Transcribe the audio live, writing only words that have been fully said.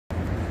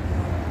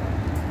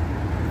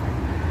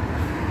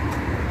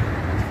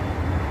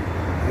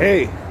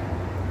Hey.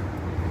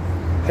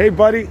 Hey,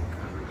 buddy.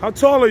 How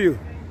tall are you?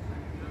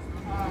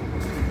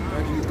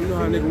 You know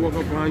how a nigga walk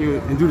up behind you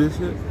and do this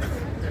shit?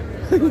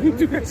 You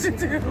do that shit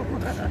too.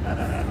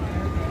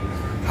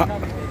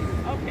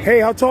 Hey,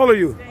 how tall are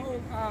you?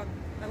 Oh,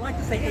 I'd like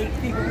to say 8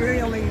 feet, but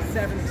really only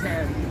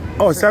 7'10".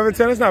 Oh, 7'10"?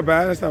 That's not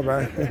bad. That's not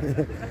bad.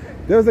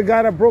 There was a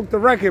guy that broke the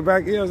record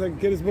back here. I was like,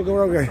 get his book of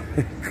record.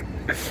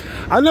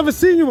 I've never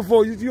seen you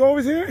before. You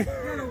always here? I'm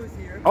not always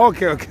here.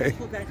 Okay, okay.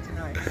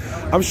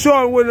 I'm sure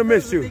I wouldn't have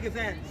missed you. Big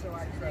event, so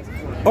I pressed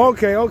for it.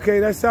 Okay, okay.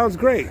 That sounds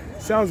great.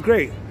 Sounds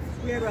great.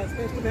 We have a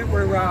special event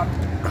where we're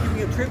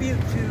giving a tribute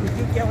to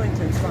Duke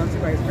Ellington, sponsored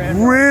by his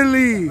grandfather.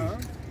 Really?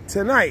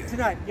 Tonight?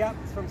 Tonight, yep.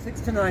 It's from 6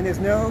 to 9. There's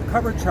no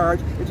cover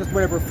charge. It's just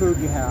whatever food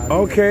you have.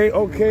 Okay,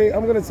 okay.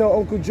 I'm going to tell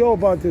Uncle Joe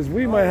about this.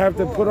 We might have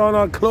to put on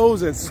our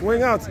clothes and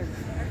swing out.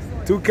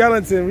 Duke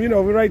Ellington, you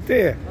know, we're right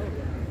there.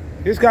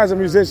 This guy's a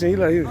musician.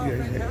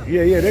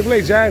 Yeah. They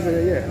play jazz.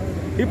 Yeah.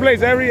 He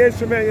plays every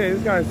instrument. Yeah,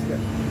 this guy's...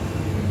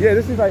 Yeah,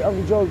 this is like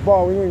Uncle Joe's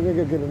bar. We're going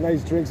to get a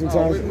nice drink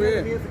sometimes.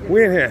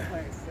 We're in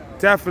here.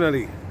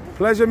 Definitely.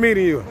 Pleasure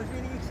meeting you.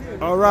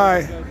 All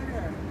right.